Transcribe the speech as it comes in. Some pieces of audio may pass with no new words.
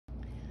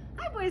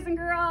Hi, boys and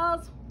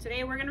girls.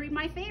 Today we're going to read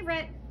my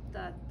favorite,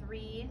 The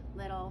Three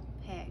Little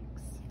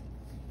Pigs.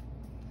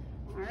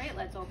 All right,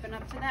 let's open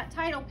up to that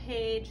title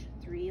page,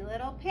 Three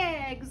Little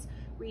Pigs,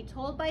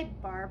 retold by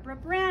Barbara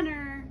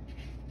Branner.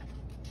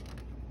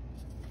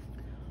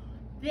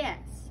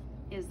 This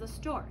is the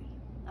story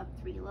of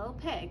three little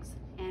pigs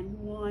and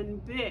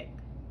one big,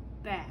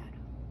 bad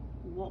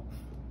wolf.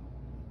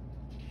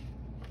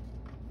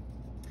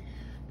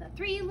 The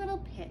three little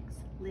pigs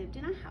lived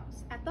in a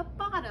house at the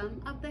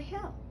bottom of the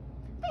hill.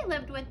 They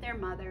lived with their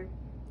mother.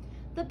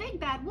 The big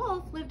bad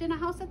wolf lived in a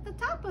house at the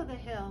top of the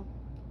hill.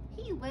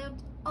 He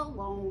lived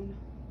alone.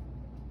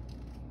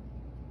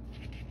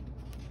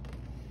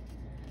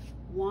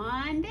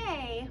 One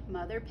day,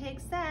 Mother Pig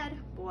said,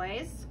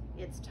 "Boys,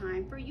 it's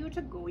time for you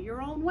to go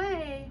your own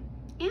way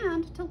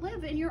and to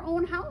live in your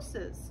own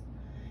houses."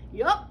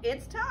 "Yup,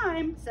 it's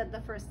time," said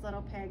the first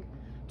little pig.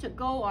 "To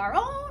go our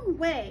own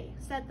way,"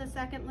 said the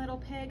second little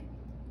pig.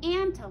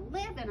 "And to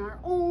live in our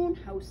own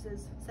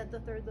houses," said the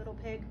third little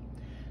pig.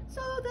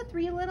 So the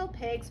three little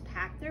pigs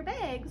packed their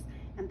bags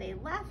and they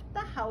left the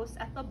house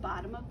at the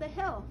bottom of the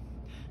hill.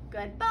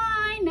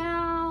 "Goodbye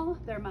now,"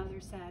 their mother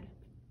said.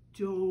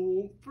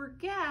 "Don't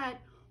forget,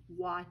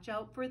 watch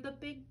out for the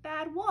big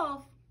bad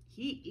wolf.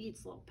 He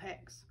eats little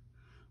pigs."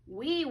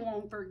 "We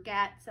won't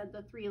forget," said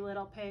the three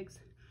little pigs.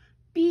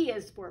 "B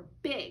is for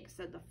big,"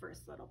 said the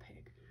first little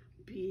pig.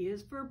 "B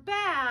is for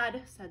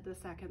bad," said the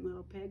second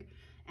little pig.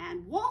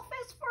 "And wolf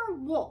is for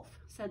wolf,"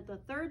 said the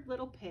third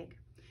little pig.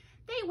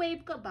 They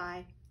waved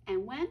goodbye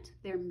and went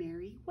their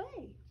merry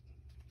way.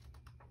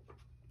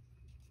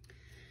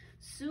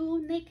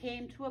 Soon they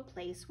came to a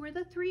place where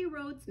the three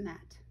roads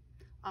met.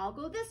 "I'll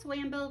go this way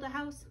and build a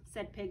house,"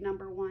 said pig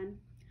number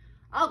 1.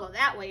 "I'll go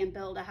that way and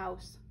build a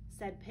house,"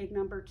 said pig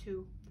number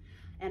 2.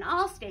 "And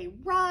I'll stay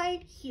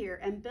right here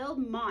and build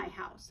my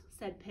house,"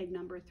 said pig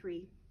number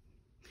 3.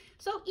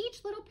 So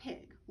each little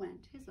pig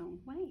went his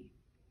own way.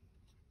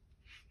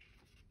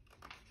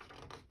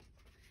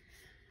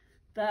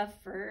 The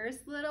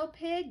first little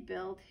pig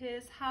built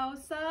his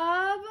house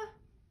of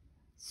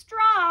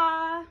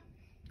straw.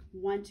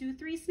 1, 2,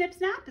 3, snip,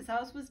 snap, his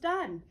house was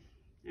done.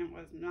 It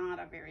was not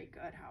a very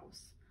good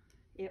house.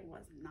 It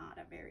was not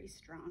a very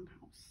strong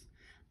house.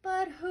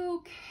 "But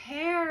who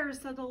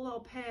cares," said the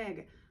little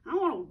pig. "I don't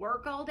want to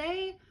work all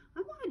day.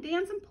 I want to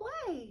dance and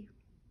play."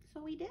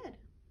 So he did.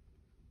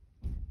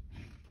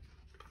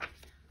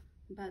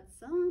 But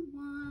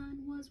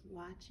someone was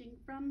watching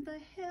from the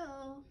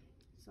hill.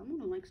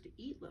 Someone who likes to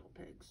eat little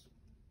pigs.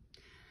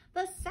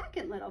 The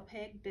second little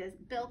pig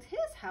built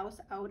his house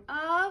out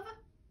of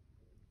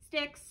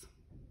sticks.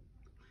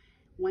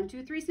 1,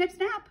 2, 3, snip,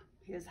 snap.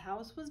 His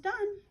house was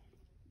done.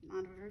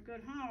 Not a very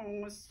good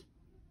house.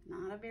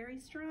 Not a very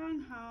strong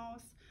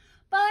house.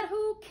 "But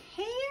who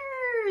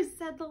cares,"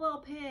 said the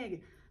little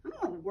pig. "I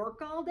don't want to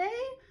work all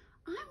day.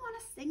 I want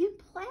to sing and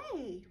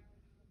play."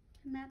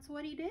 And that's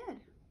what he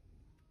did.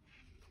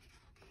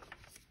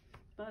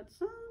 But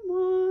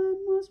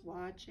someone was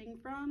watching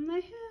from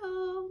the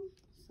hill.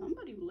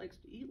 Somebody who likes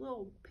to eat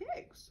little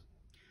pigs.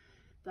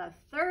 The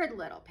third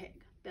little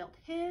pig built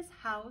his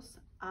house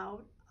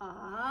out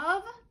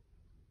of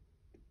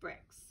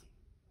bricks.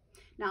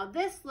 Now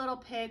this little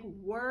pig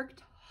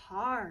worked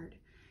hard.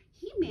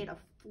 He made a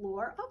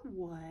floor of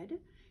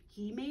wood.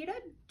 He made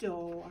a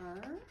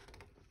door.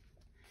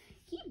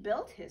 He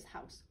built his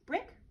house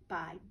brick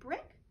by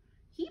brick.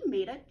 He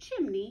made a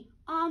chimney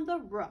on the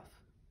roof.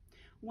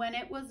 When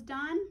it was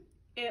done,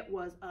 it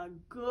was a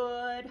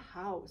good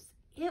house.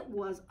 It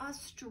was a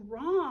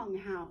strong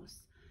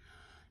house.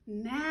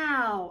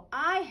 Now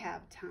I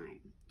have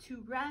time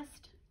to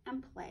rest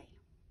and play.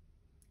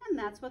 And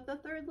that's what the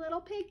third little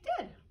pig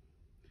did.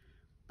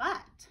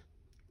 But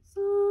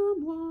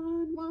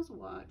someone was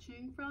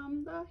watching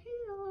from the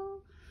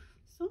hill.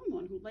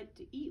 Someone who liked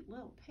to eat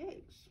little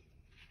pigs.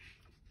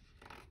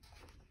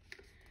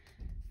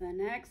 The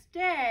next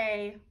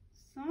day,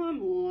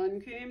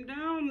 someone came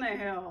down the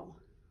hill.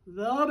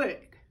 The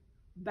big,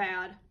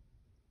 bad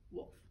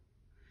wolf.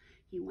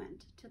 He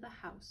went to the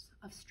house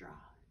of straw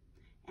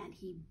and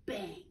he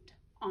banged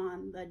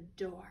on the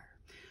door.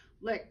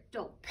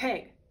 "Little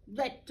pig,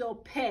 little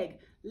pig,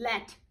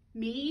 let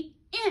me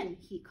in,"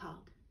 he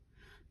called.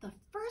 The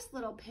first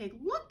little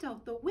pig looked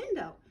out the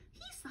window.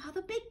 He saw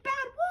the big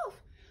bad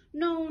wolf.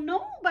 "No,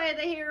 no, by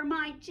the hair of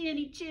my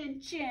chinny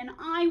chin chin,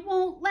 I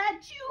won't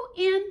let you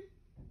in."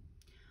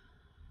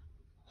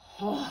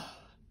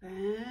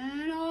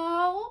 "And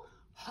I'll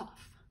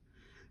huff,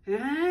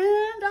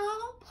 and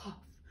I'll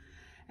puff,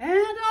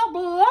 and I'll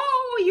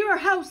blow your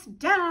house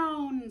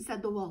down,"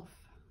 said the wolf.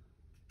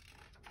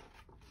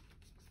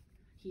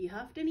 He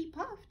huffed and he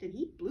puffed and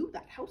he blew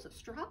that house of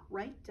straw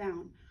right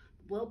down.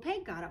 The little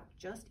pig got out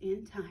just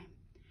in time.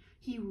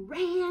 He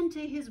ran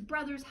to his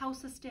brother's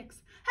house of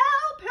sticks.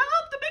 "Help,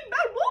 help, the big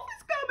bad wolf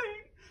is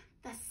coming."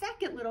 The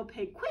second little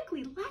pig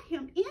quickly let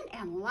him in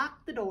and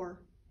locked the door.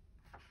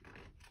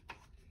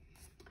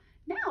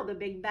 Now the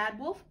big bad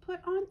wolf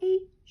put on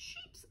a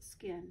sheep's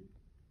skin.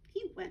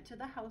 He went to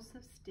the house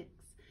of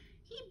sticks.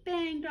 He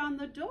banged on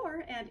the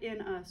door and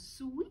in a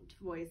sweet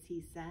voice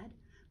he said,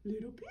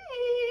 little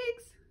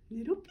pigs,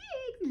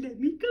 let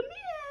me come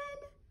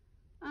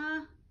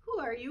in. Who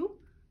are you?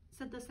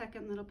 Said the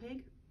second little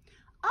pig.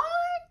 I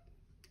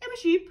am a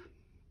sheep,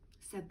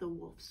 said the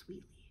wolf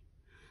sweetly.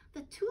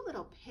 The two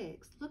little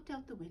pigs looked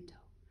out the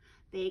window.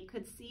 They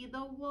could see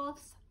the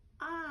wolf's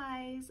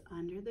eyes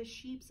under the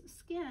sheep's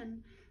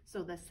skin.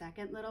 So the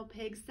second little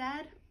pig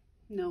said,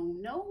 no,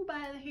 no,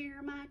 by the hair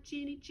of my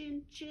chinny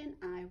chin chin,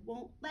 I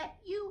won't let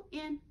you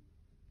in.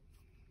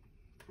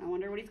 I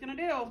wonder what he's gonna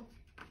do.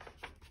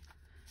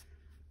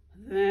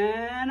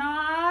 Then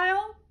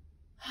I'll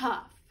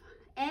huff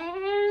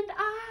and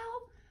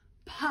I'll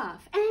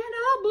puff and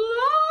I'll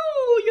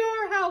blow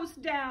your house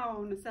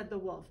down, said the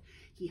wolf.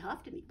 He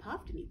huffed and he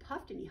puffed and he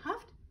puffed and he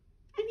huffed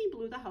and he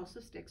blew the house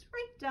of sticks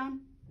right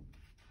down.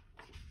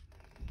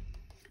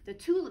 The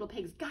two little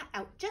pigs got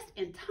out just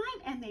in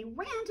time and they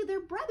ran to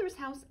their brother's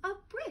house of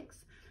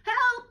bricks.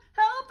 Help,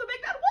 help, the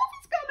big bad wolf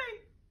is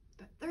coming.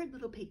 The third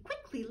little pig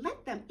quickly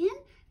let them in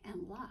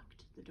and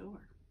locked the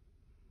door.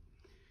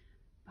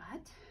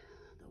 But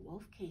the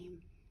wolf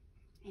came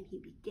and he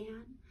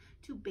began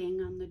to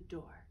bang on the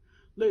door.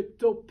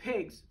 Little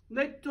pigs,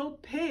 let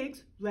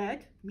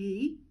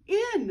me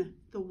in,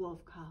 the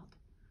wolf called.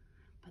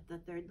 But the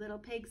third little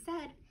pig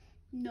said,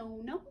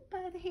 no, no,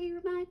 by the hair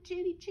of my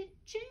chinny chin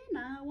chin,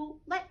 I won't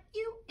let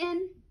you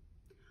in.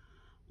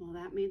 Well,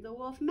 that made the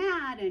wolf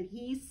mad, and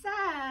he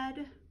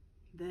said,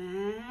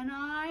 then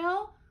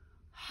I'll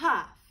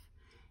huff,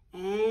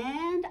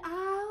 and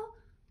I'll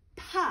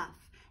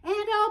puff,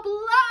 and I'll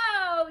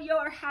blow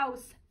your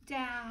house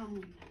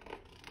down.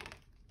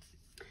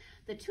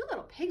 The two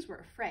little pigs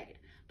were afraid,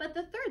 but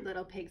the third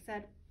little pig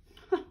said,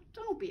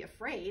 don't be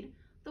afraid.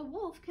 The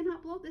wolf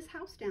cannot blow this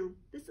house down.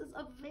 This is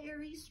a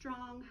very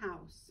strong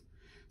house.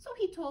 So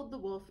he told the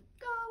wolf,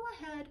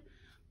 go ahead,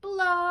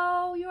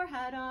 blow your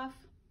head off.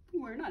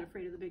 We're not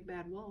afraid of the big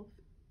bad wolf.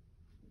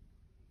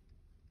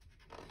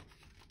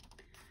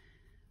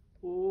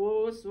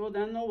 Oh, so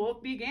then the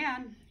wolf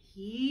began.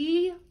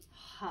 He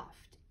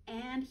huffed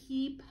and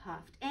he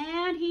puffed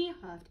and he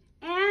huffed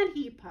and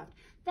he puffed.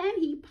 Then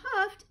he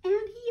puffed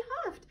and he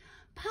huffed.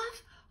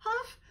 Puff,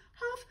 huff,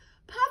 huff,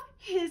 puff.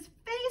 His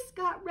face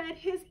got red,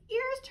 his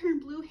ears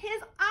turned blue,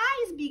 his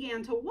eyes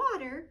began to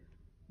water,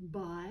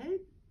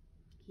 but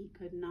he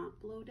could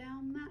not blow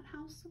down that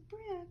house of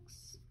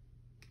bricks.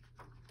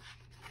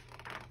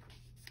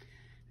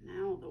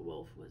 Now the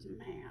wolf was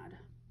mad.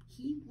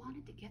 He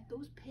wanted to get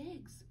those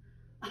pigs.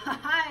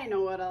 I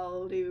know what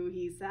I'll do,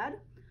 he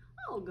said.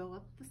 I'll go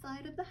up the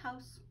side of the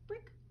house,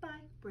 brick by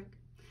brick.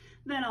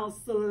 Then I'll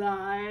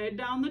slide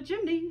down the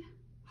chimney.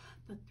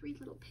 The three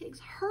little pigs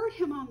heard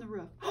him on the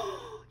roof.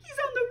 Oh, he's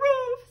on the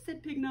roof,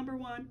 said pig number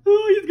one.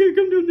 Oh, he's gonna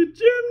come down the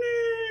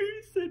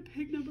chimney, said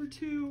pig number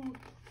two.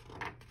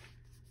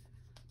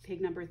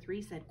 Pig number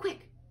three said,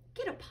 quick,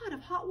 get a pot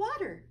of hot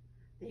water.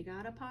 They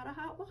got a pot of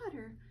hot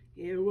water.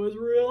 It was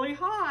really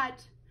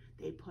hot.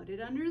 They put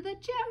it under the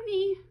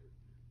chimney.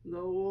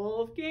 The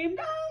wolf came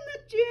down the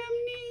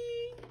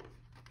chimney.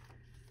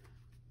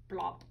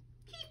 Plop.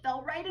 He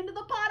fell right into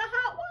the pot of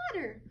hot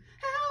water.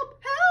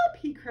 Help, help,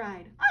 he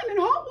cried. I'm in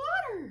hot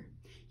water.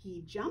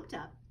 He jumped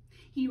up.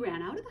 He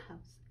ran out of the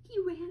house. He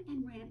ran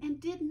and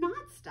did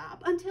not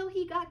stop until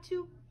he got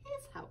to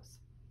his house.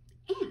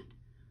 And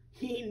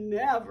he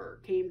never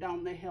came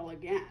down the hill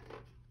again.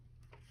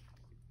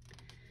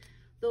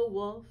 The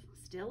wolf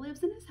still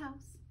lives in his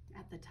house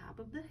at the top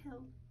of the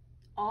hill,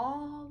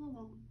 all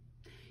alone.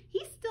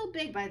 He's still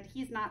big, but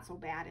he's not so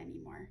bad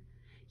anymore.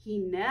 He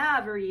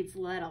never eats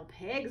little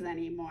pigs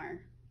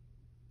anymore.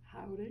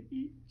 How to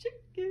eat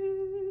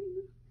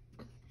chicken.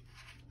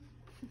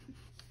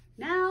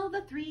 Now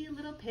the three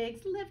little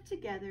pigs live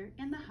together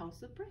in the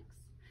house of bricks.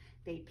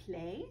 They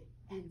play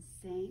and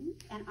sing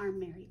and are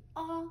merry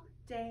all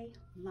day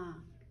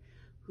long.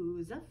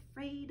 Who's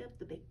afraid of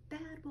the big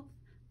bad wolf?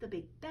 The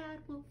big bad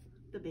wolf,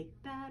 the big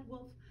bad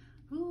wolf.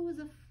 Who's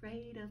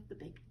afraid of the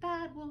big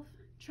bad wolf?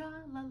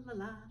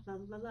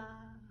 Tra-la-la-la-la-la-la.